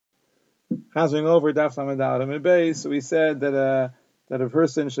Chazing over Daf Lamed Aleph Beis. So we said that a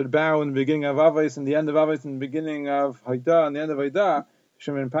person should bow in the beginning of Avos and the end of Avos and the beginning of Haidah and the end of Haidah.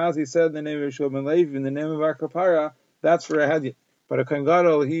 Shimon Pazi said in the name of Yeshua ben Levi, in the name of our Kapara, that's for a Hadyin. But a Kohen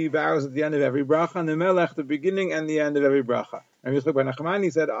Gadol, he bows at the end of every bracha, and the Melech, the beginning and the end of every bracha. And Yisrael ben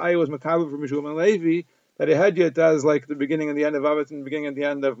Nachmani said, I was Makabel from Yeshua ben Levi, that a Hadyin does like the beginning and the end of Avos and the beginning and the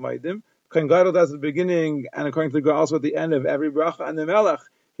end of Maidim. Kohen Gadol does the beginning, and according to the Gra, also at the end of every bracha, and the Melech,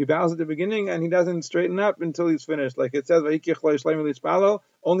 he bows at the beginning and he doesn't straighten up until he's finished. Like it says, only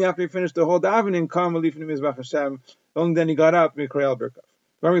after he finished the whole davening, only then he got up, Mikra Berachos.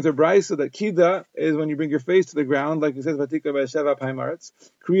 According to Brisa, that Kida is when you bring your face to the ground, like it says, Vatika by Sheva Paimaretz.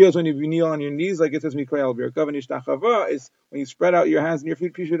 Kriya is when you kneel on your knees, like it says, Mikra Berachos. And Ishtachava is when you spread out your hands and your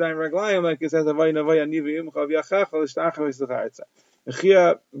feet, Pishudayim Raglayim, like it says, Avay Navay Anivi Imchav Yachach, Ishtachava Ishtacharza.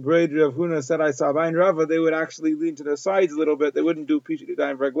 Chia Braid Rav Huna said, I saw Bain Rava, they would actually lean to their sides a little bit. They wouldn't do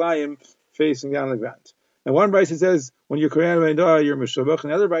Pishudayim Raglayim facing down the ground. And one Brisa says, when you're Korean Vaidah, you're Meshubach,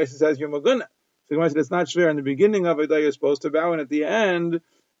 and the other Brisa says, you're Maguna. So the Gemara said, it's not fair. In the beginning of Vaidah, you're supposed to bow, and at the end,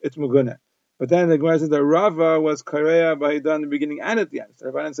 it's Maguna. But then the Gemara says that Rava was Korea Vaidah in the beginning and at the end. So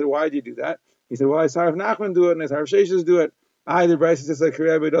Rabbanan said, why did you do that? He said, well, I saw Rav Nachman do it, and I saw Rav Sheshes do it. The Brisa says that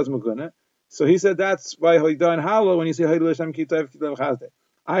Korea Vaidah is Maguna. So he said that's why Haidah and Halal, when you say Haidah Hashem Kitayv Kitayv Chazdeh.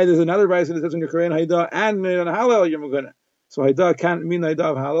 There's another Brisa that says when you're Korean Haidah and Halal, you're Maguna. So Haidah can't mean Haidah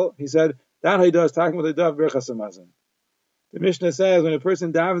of Halal. He said that Haidah is talking about Haidah of Berachos Hamazon. The Mishnah says when a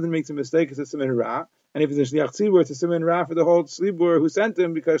person davens and makes a mistake, it's a siman ra, and if it's a shliach tzibur, it's a siman ra for the whole tzibur who sent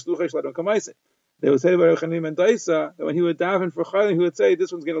him because shluchei shladon kamaisik. They would say Baruch Hanim and Daisa that when he would daven for Chaylim, he would say,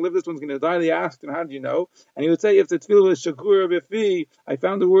 this one's going to live, this one's going to die. They asked him, how did you know? And he would say, if the tefillah was shakur b'fi, I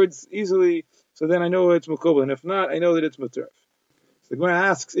found the words easily, so then I know it's mukobel, and if not, I know that it's mutarf. So the Gemara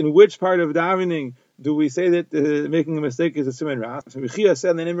asks, in which part of davening do we say that making a mistake is a siman ra? So Bechia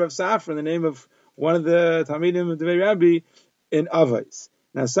said in the name of Safra, in the name of one of the Talmidim of the Rabbi, in Avos.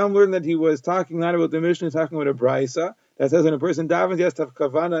 Now some learn that he was talking not about the Mishnah, he's talking about a Brisa that says when a person davens, he has to have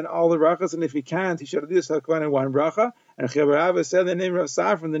kavana in all the brachas, and if he can't, he should at least have kavana in one bracha. And Chabar said the name of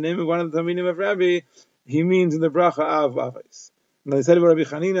Safra, in the name of one of the Talmidim of Rabbi, he means in the bracha of Avos. Now they said about Rabbi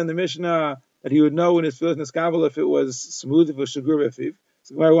Chanina in the Mishnah that he would know in his filas neskabel if it was smooth, if it was shagur b'fiv.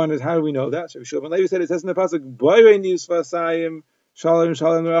 So the Gemara wonders, how do we know that? So Yeshua ben Levi said, it says in the pasuk, Boirei nivsvasayim, shalom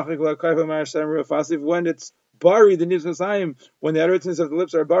shalom rachik l'akayfa mar shem rufasiv, when it's bari, the nivsvasayim, when the utterances of the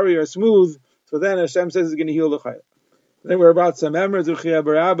lips are bari, are smooth, so then Hashem says he's going to heal the chayil. Then we're about some members of Chia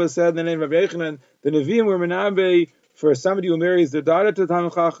Barabba said in the name of Yechanan, the Nevi'im were menabe for somebody who marries their daughter to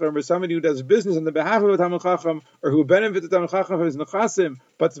Talmid Chacham, or somebody who does business on the behalf of a Talmid Chacham, or who benefits the Talmid Chacham for his nechasim,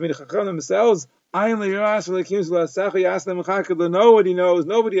 but the Chacham themselves, nobody knows,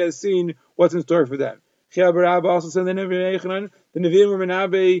 nobody has seen what's in store for them. Chia Barabba also said in the name of Yechanan, the Nevi'im were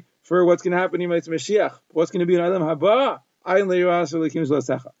menabe for what's going to happen in Mashiach, what's going to be in Adam Haba,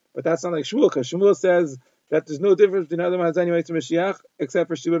 but that's not like Shmuel, because Shmuel says that there's no difference between Adam Hazani and Mashiach except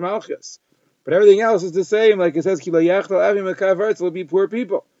for Shibud Malchus. But everything else is the same, like it says, will be poor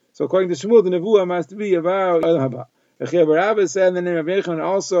people. So according to Shmuel, the Nevuah must be about Adam Haba. Echia Barabba said in the name of Yechon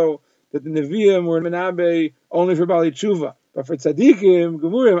also that the Nevi'im were Menabe only for Bali Tshuva. But for Tzadikim,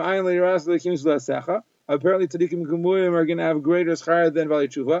 Gemurim, Ayin Leiras Leikim Zulasecha. Apparently Tzadikim and Gemurim are going to have greater schar than Bali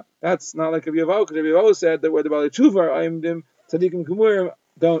Tshuva. That's not like Rabbi Yavo, because Rabbi Yavo said that where the Bali Tshuva are, Ayimdim, Tzadikim and Gemurim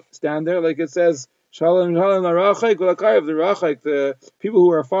don't stand there, like it says, Shalom Shalom LaRachik L'Akayev, the Rachik, the people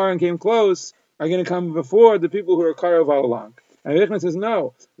who are far and came close are going to come before the people who are Karev all along. And Yechon says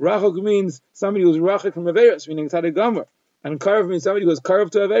no. Rachik means somebody who's Rachik from Averas, meaning Tzadik Gomer. And Karev means somebody who is Karev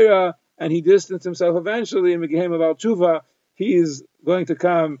to Avera, and he distanced himself eventually and became about Tshuva. He is going to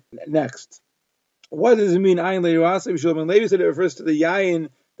come next. What does it mean? Ayin Le'Yuaseh B'Shul Ben Levi said it refers to the Yayin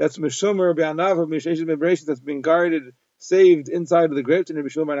that's Meshumer Be'anav of Misheshes Be'Bereshis that's being guarded, saved inside of the grapes. And Rabbi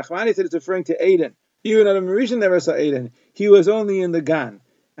Shmuel bar Nachmani said it's referring to Eden. Even Adam Rishon never saw Eden. He was only in the Gan.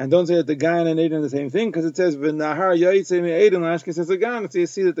 And don't say that the Gan and Eden are the same thing, because it says V'nahar Yaitse Me Eden. Lashke says the Gan. So you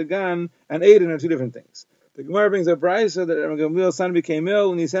see that the Gan and Eden are two different things. The Gemara brings up Brisa that Rabbi Gamliel's son became ill,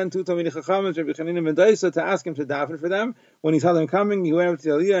 and he sent two Talmidei Chachamim, Rabbi Chanina ben Daisa, to ask him to daven for them. When he saw them coming, he went up to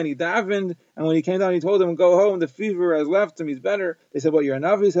Aliyah and he davened. And when he came down, he told them, "Go home. The fever has left him. He's better." They said, "Well, you're a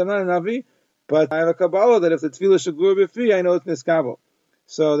Navi." He said, "I'm not a Navi, but I have a Kabbalah that if the tefillah shagur b'fi, I know it's niskabel."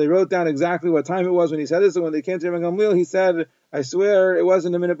 So they wrote down exactly what time it was when he said this. And when they came to Rabbi Gamliel, he said, "I swear it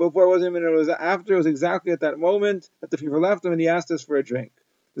wasn't a minute before, it wasn't a minute, it was after. It was exactly at that moment that the fever left him, and he asked us for a drink."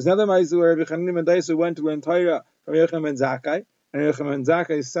 There's another Ma'aser where Rabbi Chanina ben Daisa went to learn Torah from Yochanan ben Zakkai, and Yochanan ben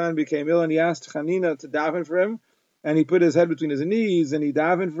Zakkai's son became ill, and he asked Chanina to daven for him, and he put his head between his knees, and he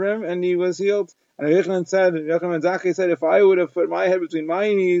davened for him, and he was healed. And Yochanan ben Zakkai said, if I would have put my head between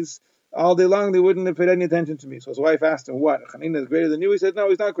my knees, all day long they wouldn't have paid any attention to me. So his wife asked him, what? Chanina is greater than you? He said, no,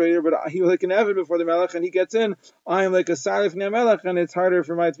 he's not greater, but he was like an Evid before the Melech, and he gets in. I am like a Sarif near Melech, and it's harder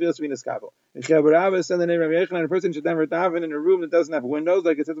for my tefillah to be in a skabel. And Berachos said the name of Rabbi Yechon, and a person should never daven in a room that doesn't have windows,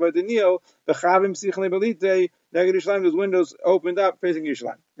 like it says about the Neo, Bechavim Sichel Belite, Neged Yerushalayim, those windows opened up facing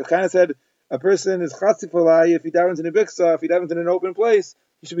Yerushalayim. The kind of said, a person is chatzifalai if he davens in a biksa, if he davens in an open place,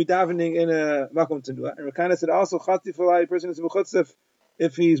 he should be davening in a makom tendua. And Rakana said also chatzifalai, a person is mechutzif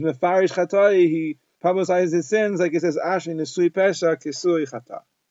if he's mefarish chatai, he publicizes his sins, like it says, Ashin Nesui Pesha Kisui Chata.